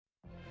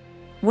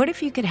What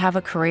if you could have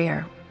a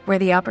career where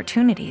the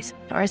opportunities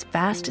are as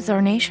vast as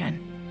our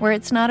nation, where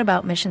it's not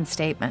about mission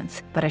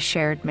statements, but a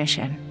shared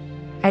mission?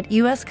 At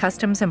U.S.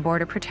 Customs and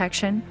Border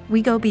Protection,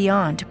 we go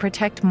beyond to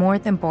protect more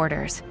than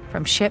borders.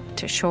 From ship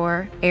to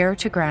shore, air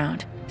to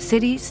ground,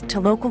 cities to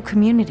local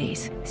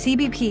communities,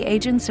 CBP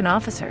agents and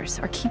officers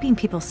are keeping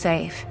people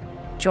safe.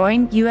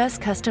 Join U.S.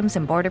 Customs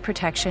and Border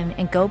Protection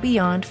and go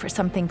beyond for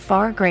something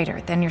far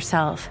greater than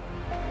yourself.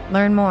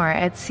 Learn more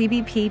at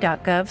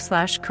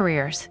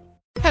cbp.gov/careers.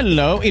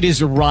 Hello, it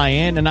is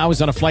Ryan, and I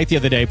was on a flight the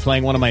other day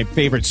playing one of my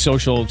favorite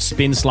social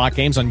spin slot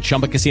games on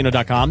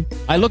ChumbaCasino.com.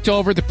 I looked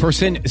over at the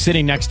person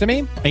sitting next to me,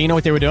 and you know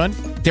what they were doing?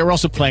 They were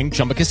also playing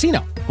Chumba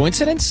Casino.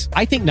 Coincidence?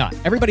 I think not.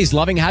 Everybody's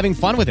loving having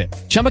fun with it.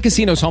 Chumba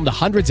Casino is home to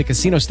hundreds of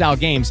casino-style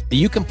games that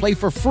you can play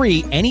for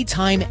free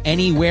anytime,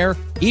 anywhere,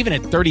 even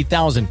at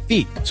 30,000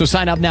 feet. So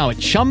sign up now at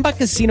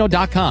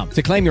ChumbaCasino.com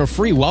to claim your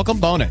free welcome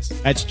bonus.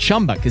 That's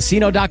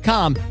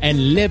ChumbaCasino.com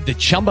and live the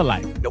Chumba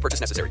life. No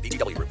purchase necessary.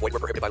 VGW. Void where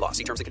prohibited by law.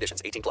 See terms and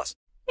conditions. 18+.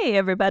 Hey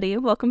everybody,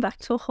 welcome back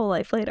to A Whole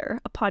Life Later,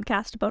 a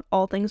podcast about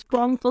all things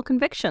wrongful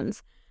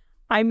convictions.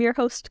 I'm your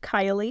host,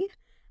 Kylie,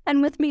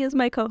 and with me is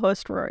my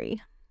co-host,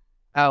 Rory.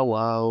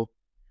 Hello.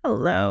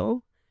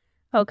 Hello.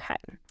 Okay,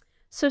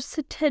 so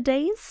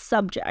today's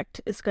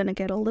subject is going to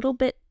get a little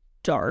bit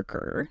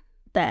darker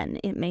than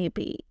it may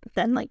be,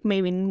 than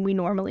maybe we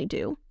normally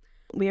do.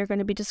 We are going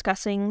to be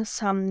discussing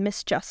some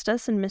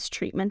misjustice and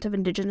mistreatment of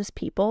Indigenous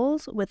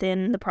peoples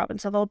within the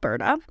province of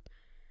Alberta.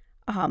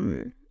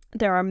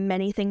 There are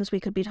many things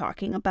we could be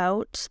talking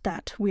about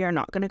that we are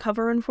not going to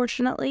cover,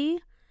 unfortunately,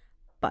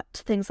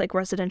 but things like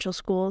residential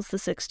schools, the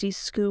 60s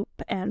scoop,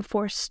 and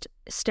forced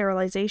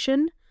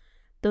sterilization,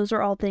 those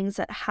are all things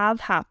that have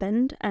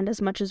happened, and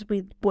as much as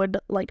we would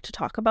like to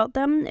talk about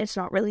them, it's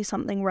not really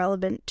something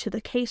relevant to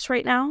the case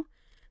right now,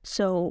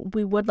 so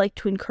we would like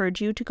to encourage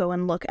you to go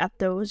and look at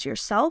those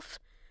yourself.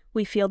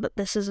 We feel that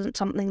this isn't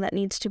something that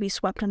needs to be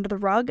swept under the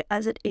rug,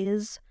 as it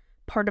is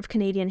part of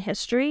Canadian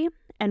history,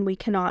 and we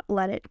cannot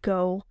let it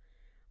go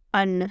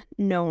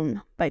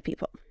unknown by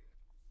people.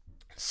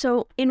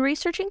 So in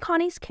researching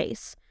Connie's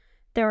case,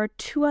 there are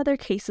two other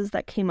cases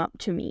that came up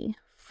to me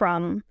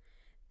from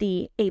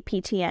the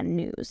APTN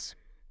news.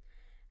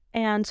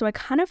 And so I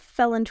kind of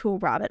fell into a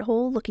rabbit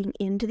hole looking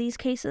into these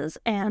cases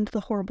and the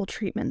horrible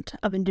treatment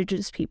of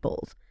Indigenous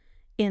peoples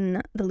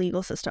in the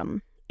legal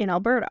system in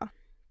Alberta.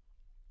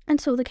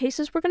 And so the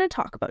cases we're going to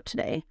talk about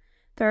today,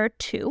 there are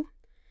two,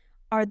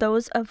 are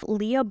those of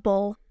Leah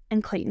Bull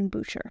and Clayton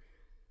Boucher.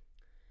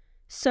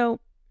 So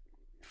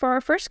for our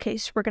first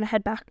case, we're going to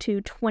head back to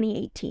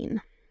 2018,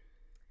 a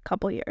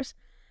couple years.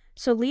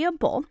 So Leah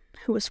Bull,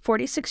 who was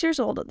 46 years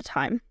old at the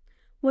time,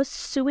 was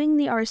suing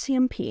the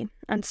RCMP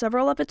and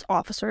several of its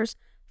officers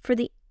for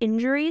the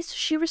injuries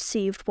she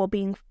received while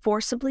being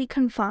forcibly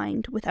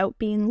confined without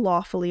being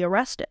lawfully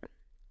arrested.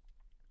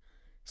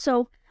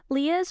 So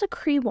Leah is a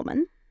Cree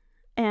woman,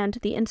 and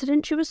the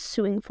incident she was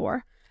suing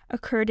for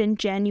occurred in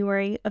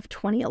January of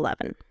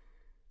 2011.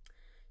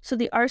 So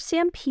the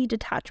RCMP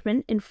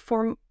detachment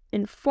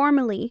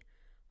informally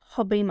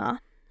Hobbema,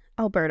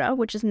 Alberta,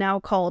 which is now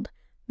called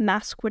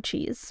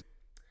Maskwacis,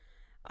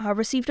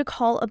 received a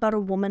call about a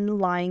woman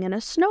lying in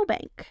a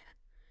snowbank.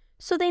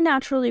 So they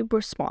naturally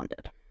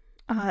responded.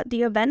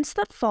 The events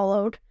that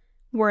followed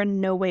were in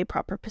no way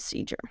proper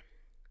procedure.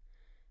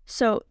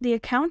 So the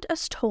account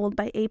as told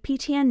by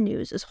APTN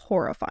News is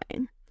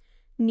horrifying.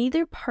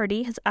 Neither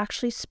party has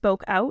actually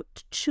spoke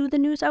out to the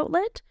news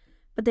outlet,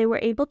 but they were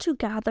able to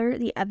gather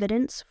the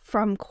evidence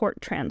from court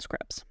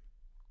transcripts.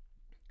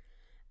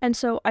 And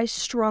so I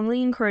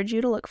strongly encourage you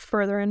to look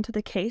further into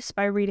the case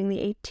by reading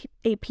the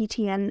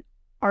APTN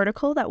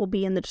article that will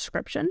be in the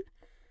description,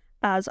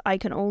 as I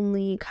can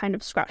only kind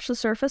of scratch the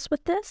surface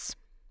with this.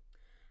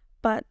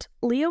 But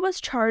Leah was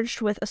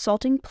charged with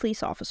assaulting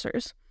police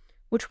officers,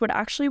 which would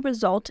actually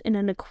result in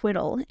an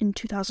acquittal in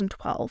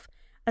 2012,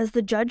 as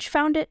the judge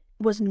found it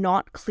was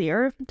not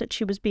clear that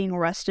she was being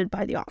arrested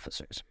by the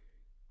officers.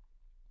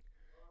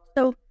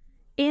 So,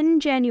 in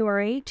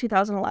January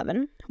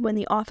 2011, when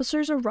the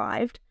officers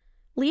arrived,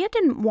 Leah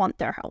didn't want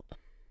their help.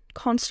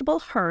 Constable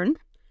Hearn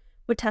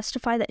would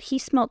testify that he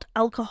smelt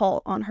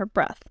alcohol on her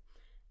breath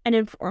and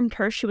informed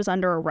her she was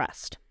under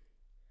arrest.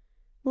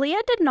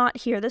 Leah did not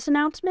hear this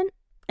announcement,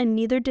 and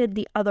neither did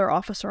the other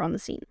officer on the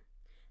scene.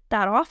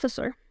 That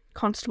officer,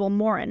 Constable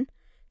Morin,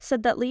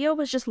 said that Leah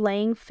was just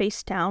laying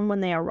face down when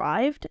they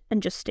arrived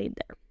and just stayed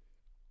there.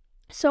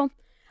 So,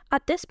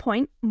 at this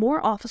point,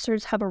 more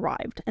officers have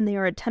arrived, and they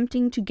are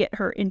attempting to get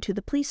her into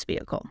the police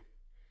vehicle.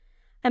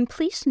 And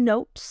police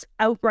notes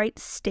outright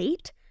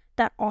state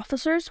that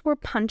officers were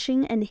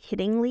punching and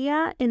hitting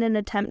Leah in an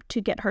attempt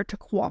to get her to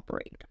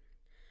cooperate.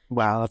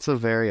 Wow, that's a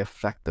very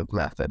effective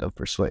method of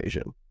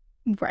persuasion.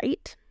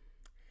 Right?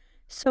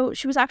 So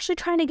she was actually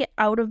trying to get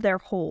out of their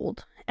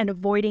hold and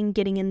avoiding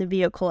getting in the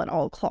vehicle at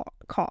all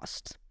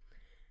costs.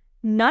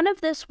 None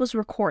of this was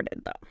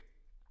recorded,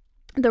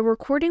 though. The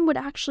recording would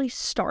actually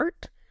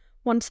start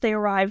once they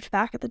arrived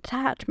back at the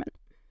detachment.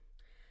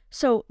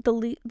 So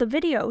the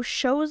video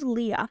shows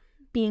Leah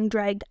being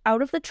dragged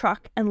out of the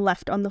truck and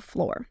left on the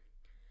floor.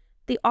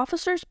 The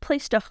officers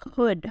placed a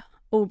hood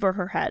over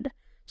her head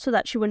so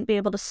that she wouldn't be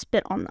able to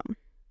spit on them.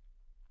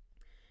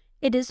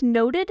 It is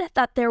noted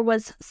that there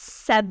was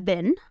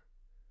seven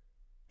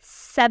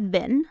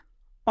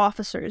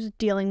officers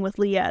dealing with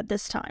Leah at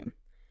this time.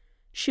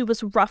 She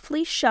was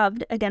roughly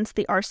shoved against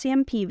the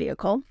RCMP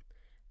vehicle,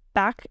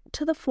 back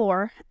to the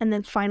floor, and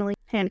then finally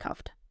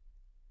handcuffed.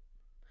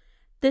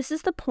 This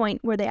is the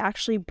point where they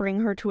actually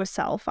bring her to a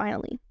cell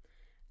finally.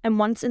 And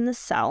once in the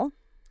cell,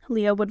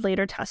 Leah would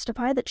later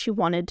testify that she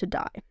wanted to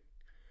die.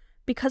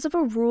 Because of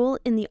a rule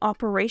in the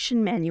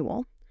operation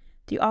manual,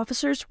 the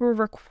officers were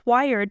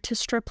required to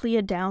strip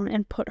Leah down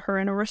and put her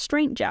in a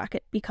restraint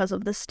jacket because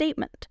of the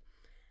statement,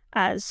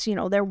 as,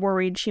 they're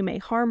worried she may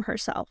harm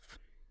herself.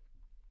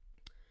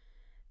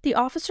 The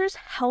officers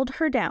held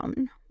her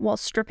down while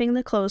stripping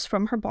the clothes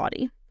from her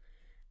body,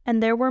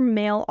 and there were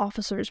male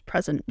officers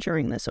present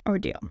during this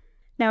ordeal.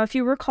 Now, if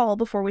you recall,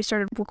 before we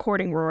started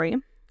recording, Rory,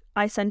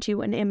 I sent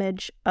you an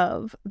image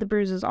of the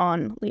bruises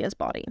on Leah's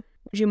body.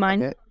 Would you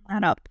mind pulling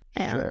that up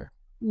and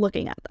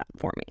looking at that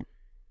for me?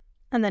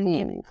 And then,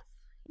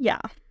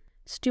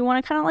 So do you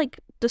want to kind of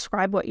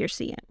describe what you're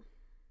seeing?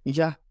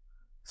 Yeah.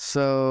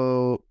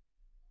 So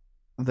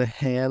the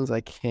hands,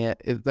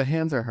 the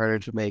hands are harder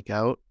to make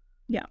out.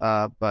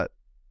 Yeah. But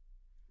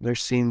there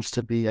seems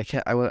to be, I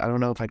don't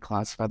know if I'd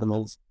classify them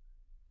as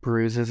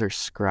bruises or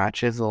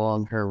scratches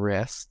along her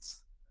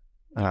wrists.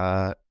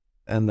 And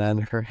then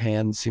her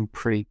hands seem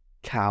pretty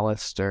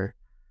calloused or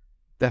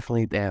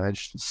definitely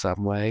damaged in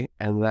some way.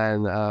 And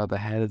then the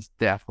head is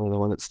definitely the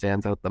one that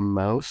stands out the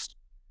most.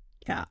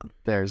 Yeah.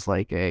 There's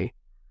a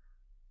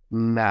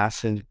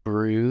massive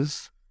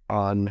bruise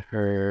on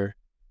her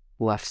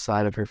left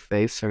side of her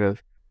face, sort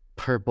of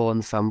purple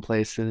in some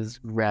places,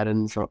 red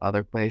in some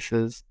other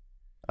places,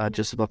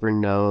 just above her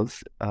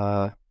nose.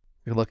 You're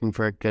looking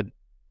for a good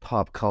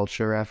pop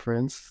culture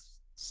reference.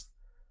 It's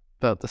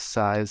about the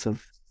size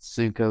of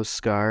Zuko's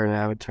scar in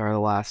Avatar: The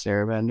Last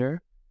Airbender.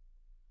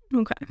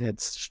 Okay.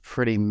 It's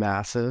pretty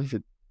massive.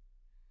 It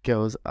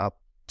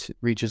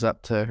reaches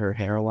up to her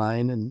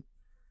hairline and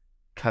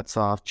cuts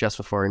off just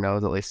before her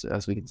nose, at least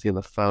as we can see in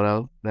the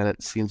photo. Then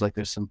it seems like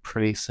there's some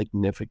pretty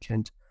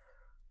significant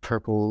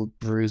purple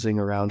bruising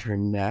around her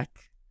neck,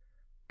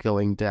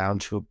 going down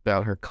to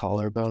about her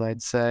collarbone,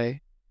 I'd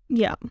say.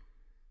 Yeah.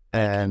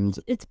 And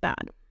it's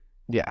bad.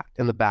 Yeah.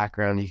 In the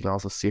background, you can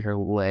also see her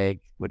leg,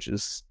 which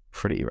is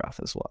pretty rough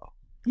as well.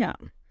 Yeah.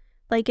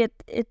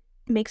 It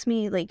makes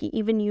me,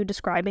 even you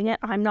describing it,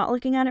 I'm not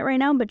looking at it right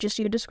now, but just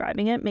you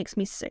describing it makes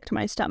me sick to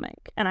my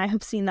stomach. And I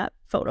have seen that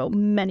photo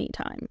many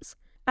times.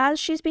 As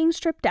she's being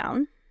stripped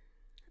down,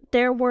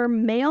 there were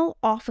male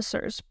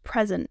officers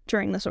present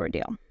during this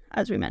ordeal,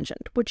 as we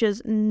mentioned, which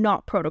is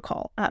not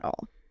protocol at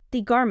all.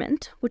 The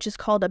garment, which is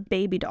called a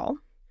baby doll,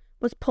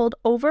 was pulled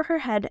over her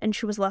head and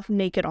she was left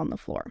naked on the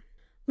floor.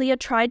 Leah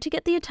tried to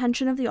get the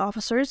attention of the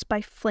officers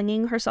by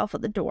flinging herself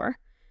at the door,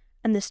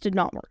 and this did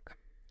not work.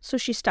 So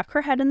she stuck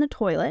her head in the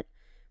toilet,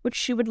 which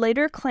she would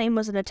later claim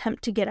was an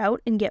attempt to get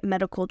out and get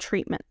medical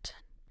treatment.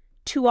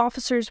 2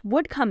 officers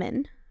would come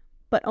in,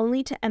 but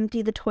only to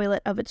empty the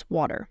toilet of its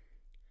water.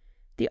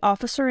 The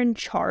officer in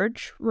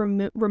charge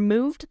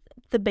removed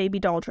the baby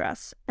doll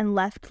dress and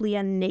left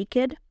Leah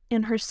naked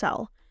in her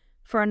cell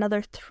for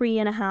another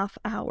 3.5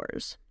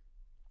 hours.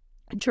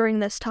 During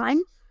this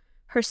time,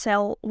 her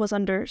cell was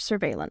under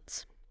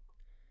surveillance.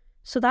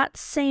 So that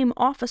same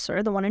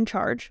officer, the one in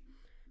charge,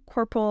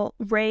 Corporal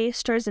Ray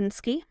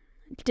Starzinski,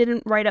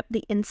 didn't write up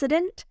the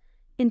incident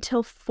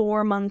until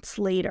 4 months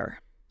later.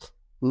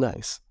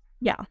 Nice.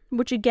 Yeah,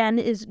 which again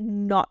is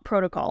not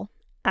protocol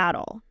at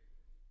all.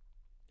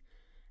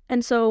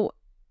 And so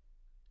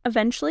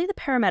eventually the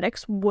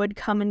paramedics would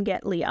come and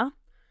get Leah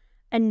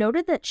and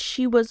noted that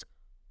she was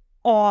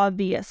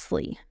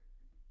obviously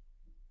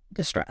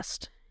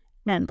distressed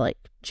and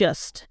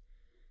just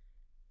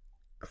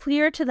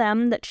clear to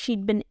them that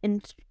she'd been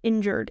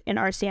injured in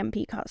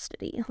RCMP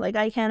custody.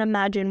 I can't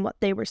imagine what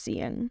they were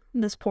seeing,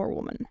 this poor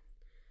woman.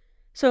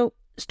 So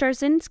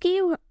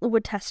Starzinski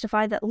would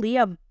testify that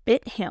Leah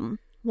bit him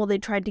while they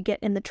tried to get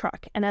in the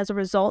truck, and as a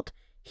result,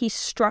 he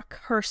struck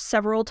her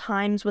several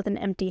times with an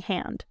empty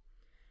hand.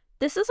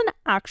 This is an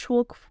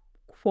actual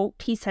quote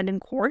he said in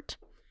court,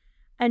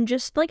 and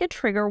just a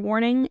trigger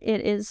warning,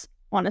 it is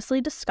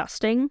honestly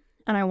disgusting,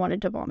 and I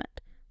wanted to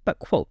vomit. But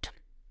quote,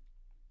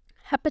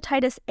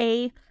 hepatitis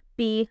A,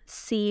 B,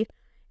 C,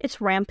 it's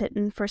rampant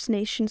in First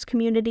Nations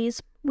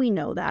communities. We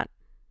know that.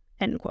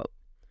 End quote.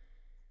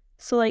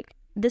 So,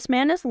 this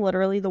man is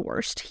literally the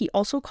worst. He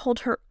also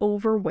called her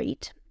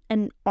overweight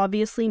and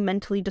obviously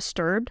mentally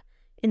disturbed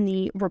in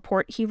the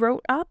report he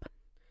wrote up.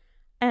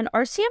 And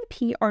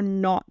RCMP are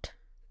not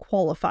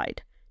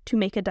qualified to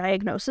make a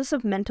diagnosis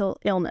of mental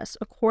illness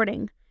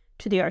according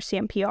to the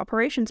RCMP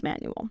operations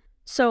manual.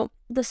 So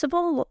the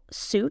civil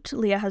suit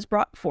Leah has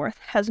brought forth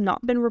has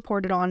not been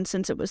reported on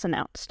since it was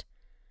announced.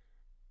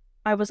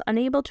 I was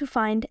unable to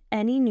find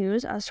any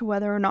news as to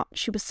whether or not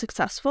she was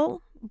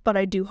successful, but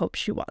I do hope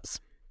she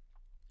was.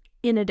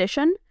 In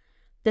addition,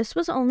 this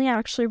was only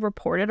actually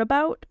reported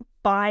about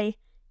by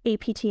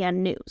APTN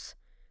News.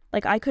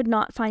 Like, I could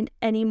not find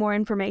any more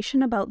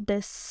information about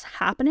this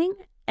happening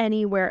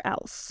anywhere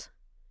else.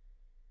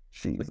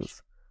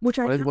 Jesus. Which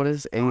I What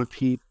is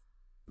AP?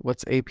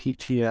 What's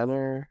APTN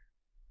or?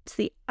 It's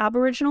the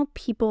Aboriginal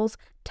People's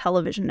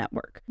Television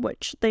Network,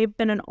 which they've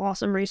been an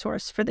awesome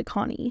resource for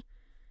Connie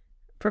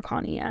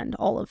and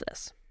all of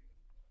this.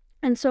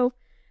 And so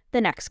the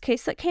next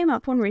case that came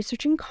up when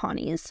researching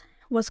Connie's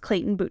was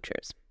Clayton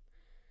Butcher's.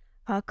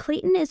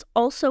 Clayton is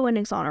also an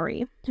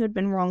exoneree who had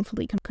been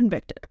wrongfully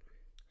convicted.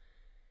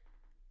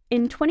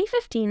 In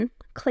 2015,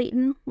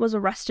 Clayton was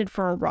arrested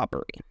for a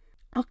robbery.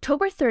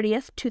 October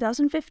 30th,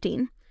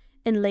 2015,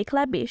 in Lake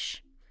La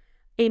Biche,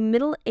 a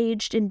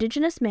middle-aged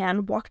Indigenous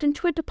man walked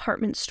into a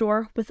department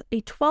store with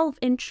a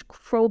 12-inch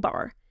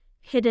crowbar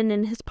hidden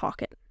in his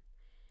pocket.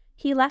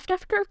 He left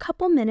after a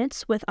couple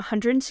minutes with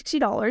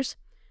 $160,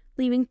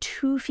 leaving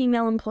 2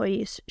 female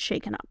employees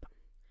shaken up.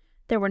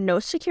 There were no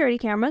security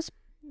cameras,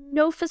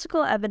 no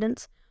physical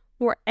evidence,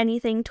 or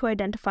anything to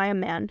identify a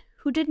man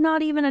who did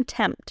not even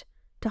attempt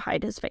to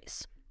hide his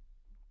face.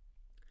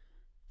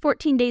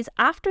 14 days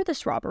after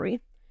this robbery,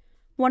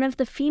 one of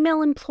the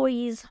female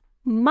employees'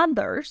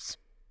 mothers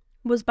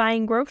was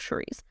buying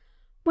groceries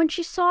when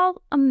she saw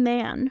a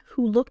man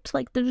who looked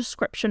like the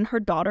description her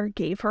daughter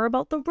gave her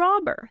about the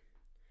robber.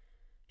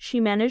 She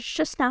managed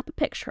to snap a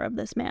picture of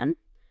this man,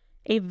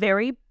 a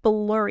very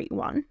blurry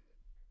one,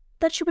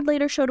 that she would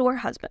later show to her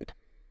husband.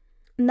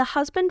 And the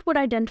husband would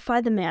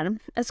identify the man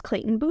as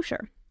Clayton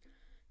Butcher,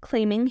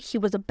 claiming he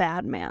was a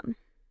bad man.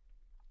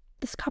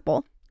 This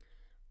couple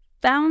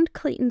found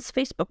Clayton's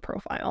Facebook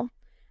profile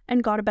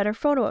and got a better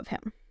photo of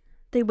him.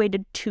 They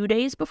waited 2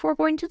 days before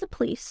going to the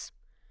police,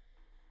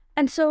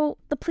 and so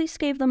the police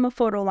gave them a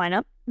photo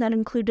lineup that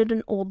included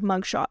an old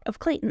mugshot of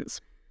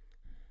Clayton's.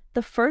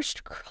 The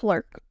first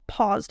clerk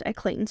paused at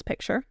Clayton's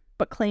picture,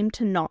 but claimed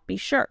to not be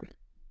sure.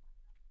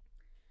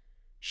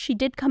 She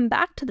did come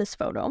back to this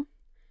photo.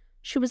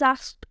 She was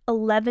asked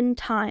 11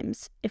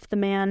 times if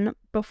that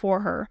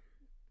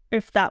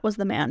was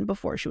the man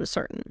before she was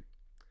certain.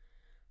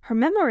 Her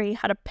memory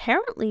had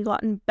apparently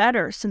gotten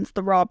better since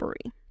the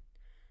robbery,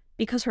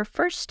 because her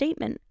first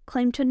statement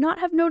claimed to not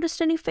have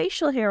noticed any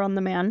facial hair on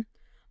the man,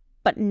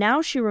 but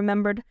now she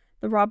remembered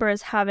the robber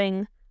as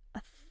having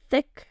a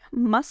thick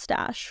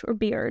mustache or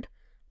beard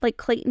like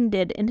Clayton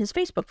did in his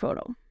Facebook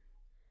photo.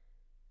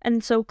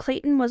 And so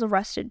Clayton was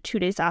arrested 2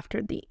 days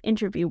after the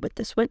interview with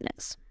this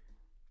witness.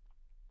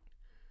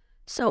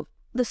 So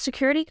the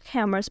security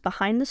cameras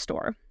behind the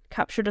store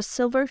captured a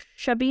silver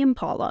Chevy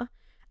Impala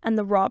and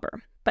the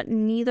robber, but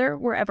neither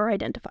were ever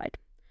identified.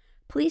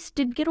 Police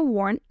did get a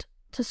warrant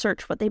to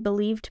search what they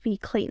believed to be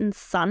Clayton's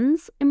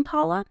son's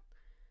Impala,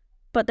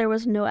 but there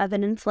was no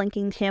evidence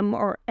linking him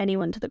or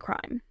anyone to the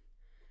crime.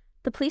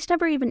 The police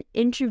never even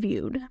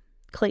interviewed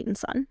Clayton's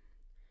son.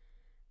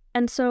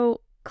 And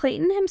so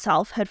Clayton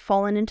himself had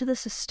fallen into the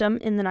system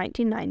in the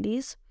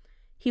 1990s.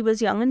 He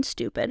was young and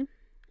stupid,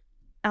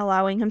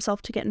 allowing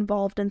himself to get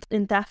involved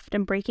in theft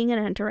and breaking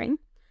and entering,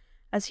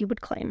 as he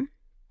would claim.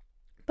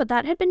 But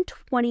that had been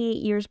 28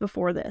 years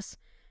before this,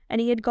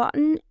 and he had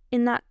gotten,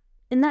 in that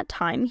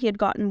time, he had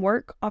gotten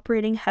work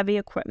operating heavy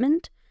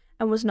equipment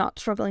and was not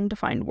struggling to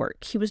find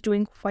work. He was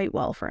doing quite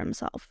well for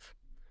himself.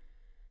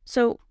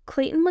 So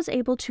Clayton was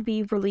able to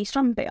be released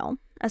on bail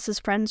as his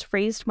friends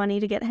raised money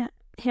to get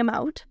him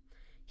out.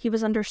 He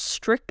was under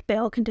strict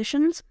bail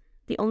conditions.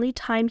 The only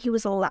time he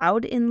was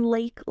allowed in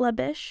Lake La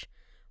Biche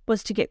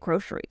was to get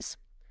groceries.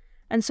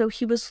 And so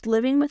he was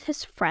living with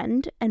his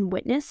friend and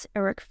witness,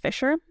 Eric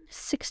Fisher,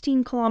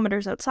 16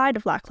 kilometers outside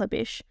of Lac La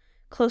Biche,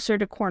 closer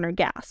to Corner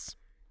Gas.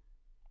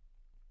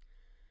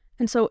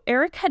 And so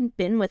Eric had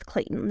been with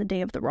Clayton the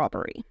day of the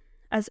robbery,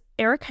 as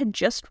Eric had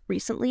just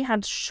recently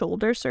had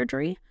shoulder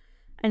surgery,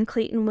 and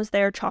Clayton was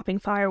there chopping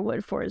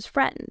firewood for his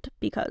friend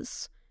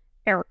because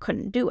Eric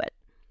couldn't do it.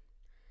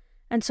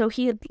 And so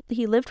he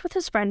lived with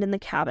his friend in the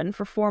cabin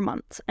for 4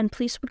 months, and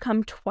police would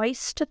come 2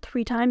 to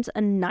 3 times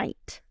a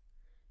night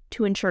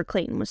to ensure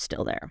Clayton was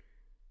still there.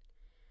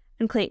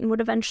 And Clayton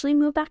would eventually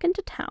move back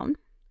into town.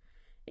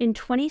 In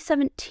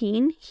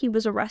 2017, he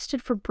was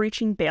arrested for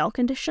breaching bail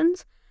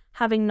conditions,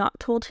 having not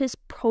told his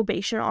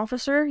probation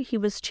officer he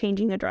was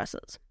changing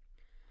addresses.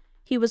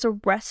 He was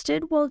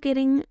arrested while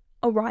getting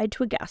a ride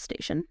to a gas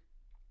station.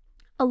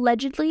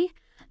 Allegedly,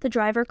 the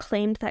driver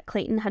claimed that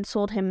Clayton had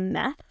sold him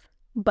meth,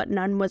 but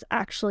none was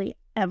actually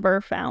ever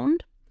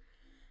found.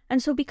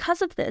 And so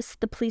because of this,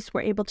 the police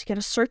were able to get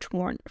a search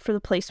warrant for the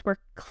place where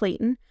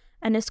Clayton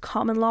and his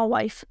common-law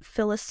wife,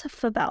 Phyllis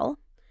Fabel,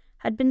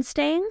 had been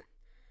staying.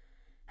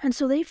 And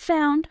so they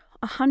found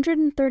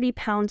 130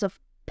 pounds of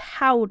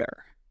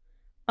powder,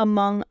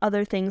 among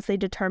other things they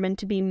determined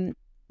to be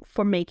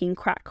for making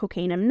crack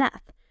cocaine and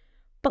meth.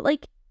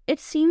 But, it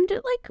seemed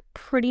like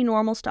pretty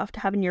normal stuff to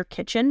have in your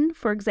kitchen.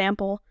 For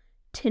example,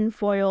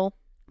 tinfoil,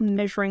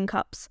 measuring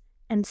cups,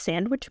 and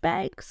sandwich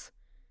bags.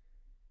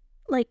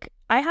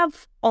 I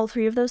have all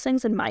 3 of those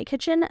things in my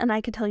kitchen, and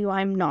I can tell you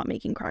I'm not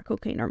making crack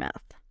cocaine or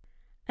meth.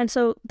 And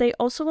so they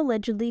also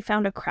allegedly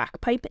found a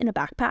crack pipe in a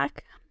backpack.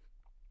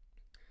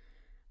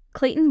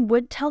 Clayton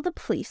would tell the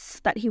police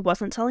that he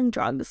wasn't selling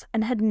drugs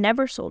and had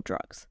never sold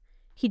drugs.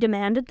 He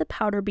demanded the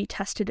powder be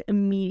tested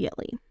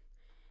immediately.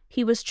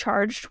 He was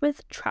charged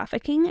with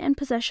trafficking and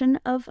possession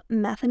of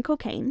meth and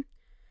cocaine,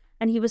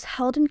 and he was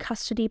held in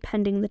custody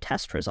pending the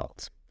test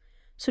results.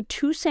 So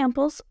 2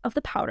 samples of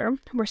the powder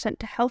were sent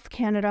to Health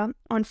Canada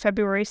on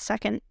February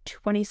 2nd,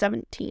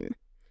 2017.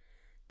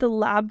 The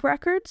lab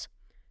records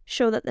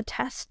show that the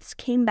tests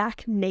came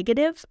back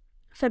negative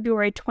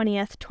February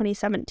 20th,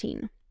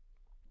 2017.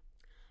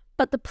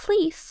 But the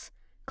police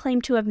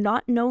claim to have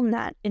not known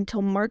that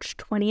until March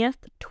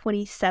 20th,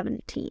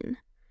 2017.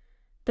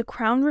 The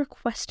Crown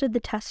requested the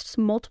tests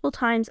multiple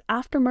times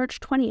after March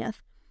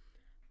 20th,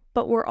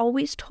 but were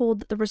always told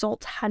that the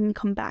results hadn't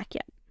come back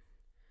yet.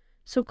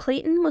 So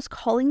Clayton was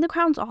calling the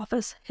Crown's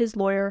office, his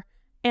lawyer,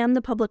 and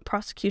the Public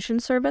Prosecution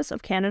Service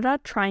of Canada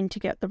trying to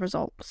get the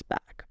results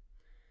back.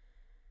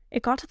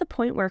 It got to the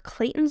point where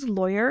Clayton's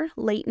lawyer,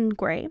 Leighton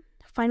Gray,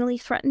 finally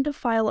threatened to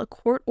file a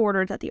court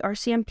order that the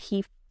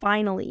RCMP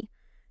finally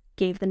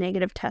gave the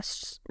negative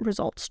test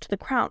results to the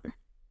Crown.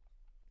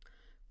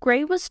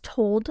 Gray was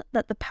told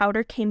that the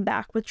powder came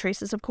back with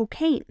traces of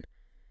cocaine,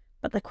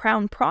 but the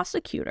Crown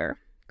prosecutor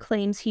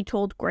claims he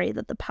told Gray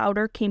that the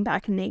powder came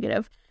back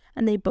negative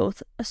and they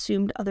both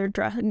assumed other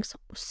drugs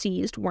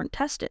seized weren't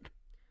tested.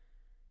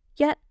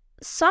 Yet,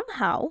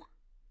 somehow,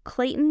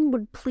 Clayton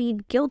would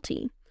plead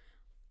guilty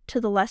to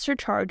the lesser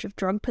charge of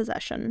drug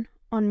possession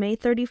on May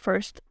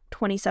 31st,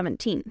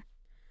 2017.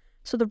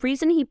 So the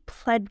reason he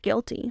pled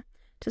guilty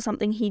to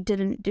something he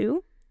didn't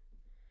do,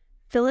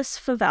 Phyllis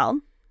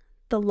Favell,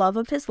 the love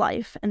of his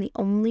life and the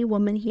only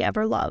woman he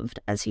ever loved,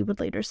 as he would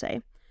later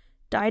say,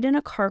 died in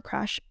a car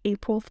crash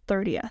April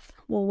 30th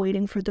while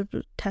waiting for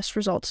the test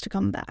results to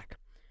come back.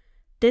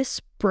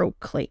 This broke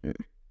Clayton.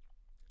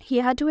 He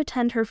had to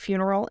attend her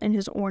funeral in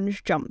his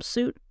orange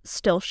jumpsuit,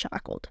 still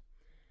shackled.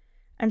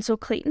 And so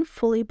Clayton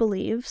fully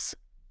believes,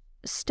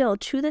 still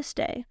to this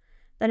day,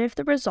 that if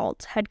the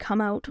results had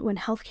come out when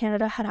Health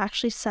Canada had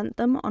actually sent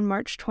them on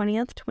March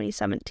 20th,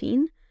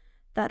 2017,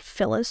 that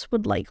Phyllis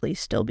would likely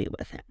still be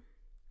with him.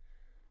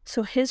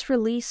 So his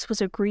release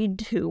was agreed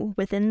to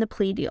within the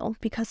plea deal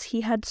because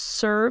he had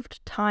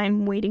served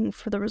time waiting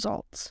for the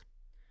results.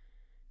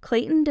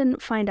 Clayton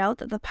didn't find out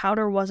that the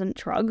powder wasn't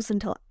drugs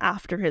until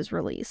after his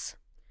release.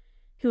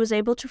 He was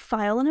able to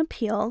file an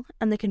appeal,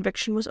 and the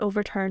conviction was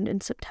overturned in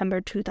September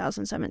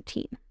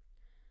 2017.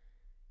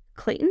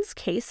 Clayton's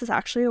case is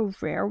actually a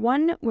rare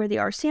one where the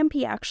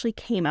RCMP actually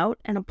came out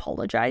and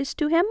apologized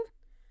to him.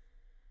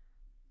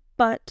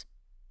 But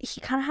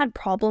he kind of had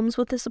problems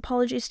with this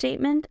apology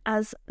statement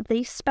as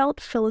they spelt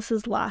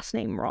Phyllis's last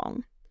name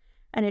wrong.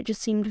 And it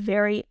just seemed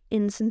very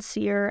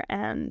insincere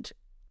and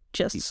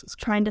just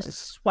trying to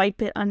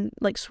sweep it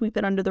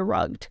under the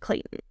rug to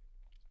Clayton.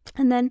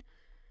 And then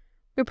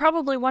you're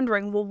probably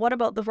wondering, well, what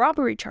about the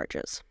robbery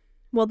charges?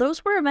 Well,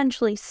 those were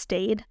eventually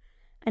stayed,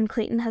 and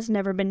Clayton has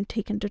never been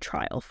taken to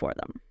trial for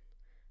them,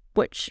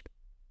 which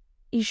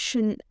he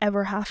shouldn't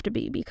ever have to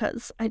be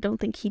because I don't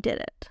think he did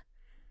it.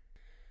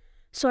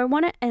 So I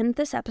want to end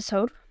this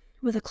episode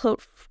with a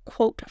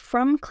quote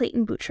from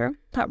Clayton Butcher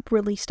that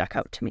really stuck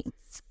out to me.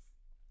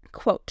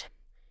 Quote,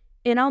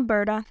 "In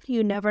Alberta,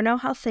 you never know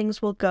how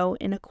things will go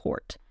in a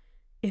court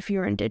if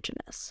you're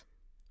Indigenous."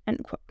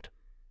 End quote.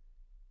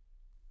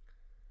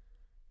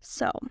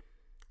 So,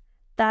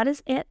 that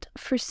is it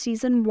for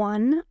season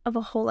 1 of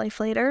A Whole Life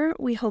Later.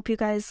 We hope you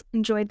guys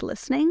enjoyed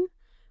listening.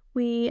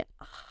 We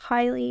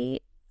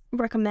highly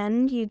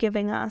recommend you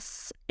giving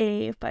us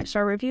a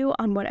 5-star review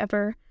on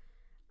whatever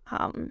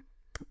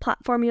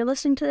platform you're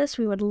listening to this.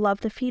 We would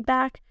love the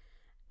feedback.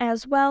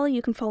 As well,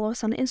 you can follow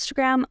us on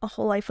Instagram, A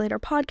Whole Life Later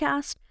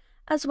Podcast,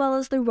 as well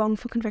as the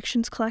Wrongful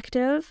Convictions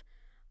Collective.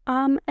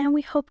 And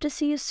we hope to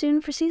see you soon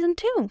for season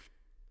 2.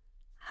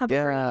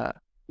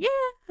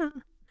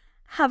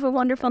 Have a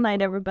wonderful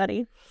night,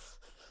 everybody.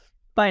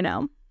 Bye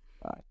now.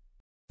 Bye.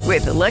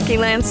 With the Lucky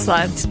Land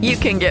Slots, you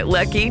can get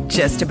lucky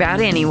just about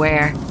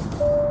anywhere.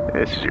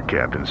 This is your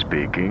captain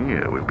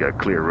speaking. We've got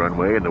clear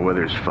runway and the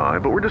weather's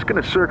fine, but we're just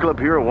going to circle up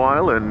here a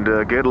while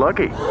and get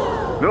lucky.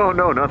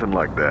 No, nothing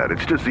like that.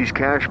 It's just these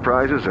cash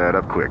prizes add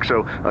up quick.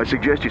 So I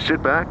suggest you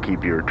sit back,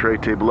 keep your tray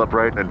table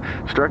upright, and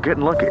start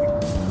getting lucky.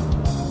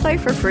 Play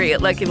for free at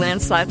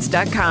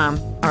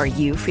LuckyLandSlots.com. Are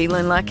you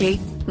feeling lucky?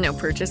 No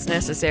purchase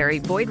necessary.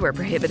 Void where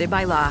prohibited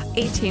by law.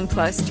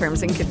 18+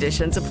 terms and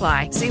conditions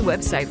apply. See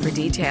website for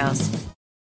details.